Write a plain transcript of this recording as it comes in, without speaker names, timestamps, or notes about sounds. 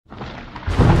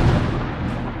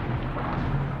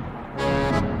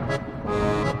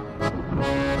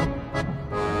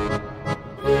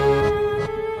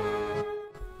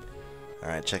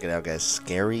Alright, check it out, guys.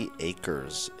 Scary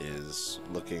Acres is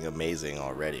looking amazing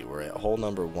already. We're at hole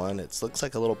number 1. It looks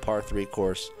like a little par 3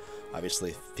 course,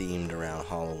 obviously themed around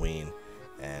Halloween,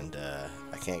 and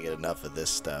I can't get enough of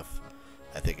this stuff.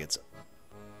 I think it's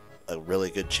a really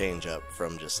good change up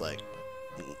from just like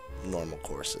normal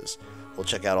courses. We'll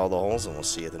check out all the holes and we'll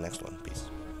see you at the next one. Peace.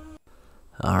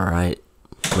 Alright,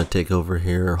 I'm going to take over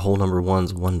here. Hole number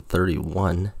 1's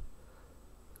 131.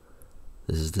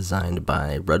 This is designed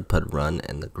by Red Pud Run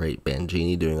and the great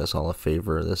Bangini, doing us all a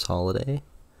favor this holiday.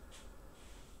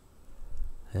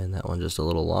 And that one just a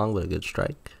little long, but a good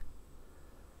strike.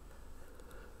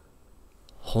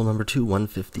 Hole number 2,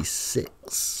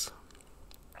 156.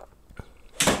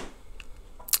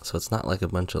 So it's not like a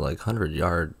bunch of like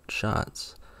 100-yard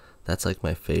shots. That's like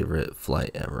my favorite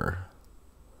flight ever.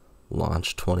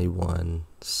 Launch 21,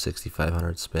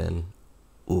 6,500 spin.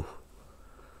 Ooh.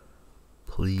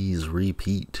 Please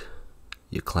repeat.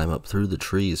 You climb up through the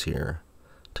trees here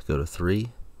to go to 3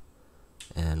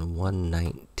 and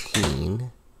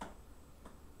 119.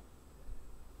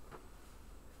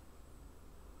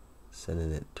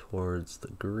 Sending it towards the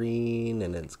green,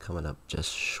 and it's coming up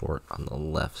just short on the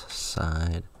left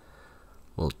side.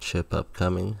 Little chip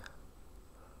upcoming.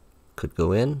 Could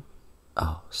go in.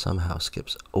 Oh, somehow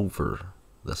skips over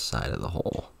the side of the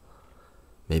hole.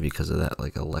 Maybe because of that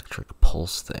like electric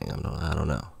pulse thing. I don't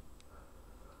know.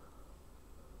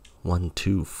 1,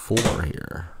 2, 4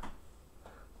 here.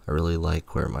 I really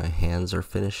like where my hands are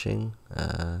finishing.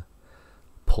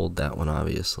 Pulled that one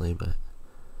obviously, but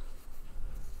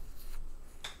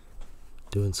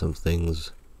doing some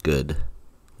things good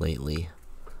lately.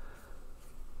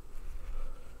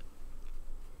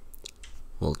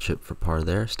 Little chip for par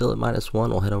there. Still at -1.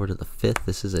 We'll head over to the 5th.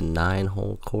 This is a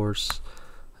 9-hole course.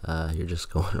 You're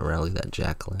just going around like that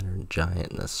jack-o'-lantern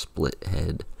giant and a split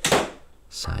head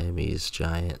Siamese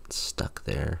giant stuck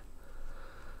there.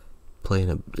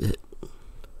 Playing a bit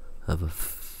of a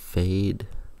fade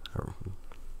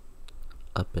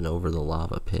up and over the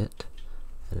lava pit.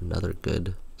 And another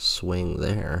good swing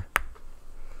there.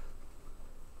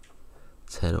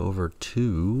 Let's head over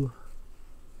to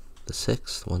the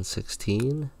 6th,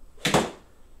 116.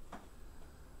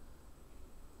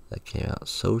 That came out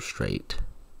so straight.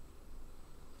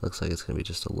 Looks like it's going to be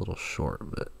just a little short,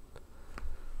 but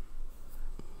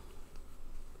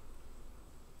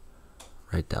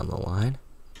right down the line.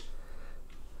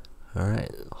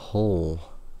 Alright,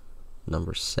 hole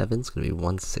number 7 is going to be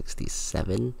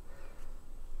 167.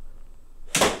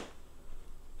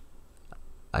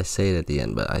 I say it at the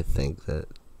end, but I think that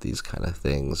these kind of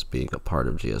things, being a part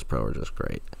of GSPRO, are just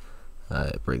great.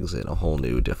 It brings in a whole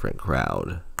new, different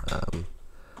crowd.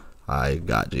 I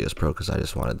got GSPRO because I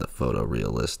just wanted the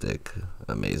photorealistic,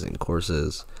 amazing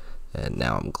courses, and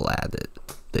now I'm glad that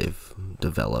they've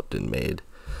developed and made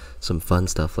some fun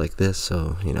stuff like this,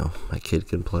 so, you know, my kid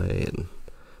can play, and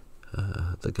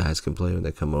the guys can play when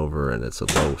they come over, and it's a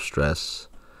low stress,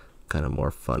 kind of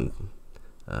more fun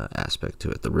aspect to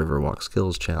it. The Riverwalk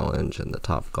Skills Challenge and the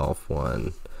Top Golf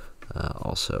one,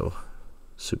 also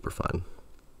super fun.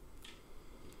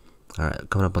 Alright,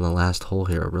 coming up on the last hole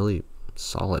here, a really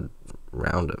solid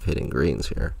round of hitting greens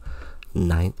here.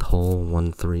 9th hole,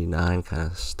 139, kind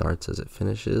of starts as it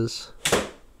finishes.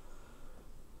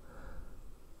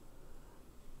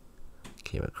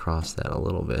 Came across that a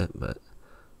little bit, but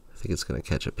I think it's going to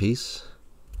catch a piece,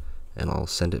 and I'll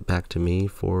send it back to me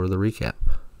for the recap.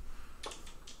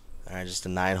 Alright, just a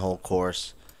 9-hole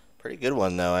course. Pretty good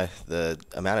one though. The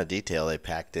amount of detail they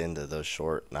packed into those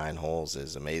short 9 holes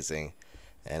is amazing.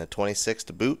 And a 26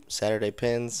 to boot, Saturday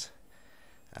pins.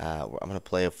 I'm going to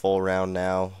play a full round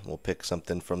now. We'll pick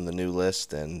something from the new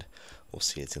list, and we'll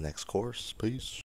see you at the next course. Peace.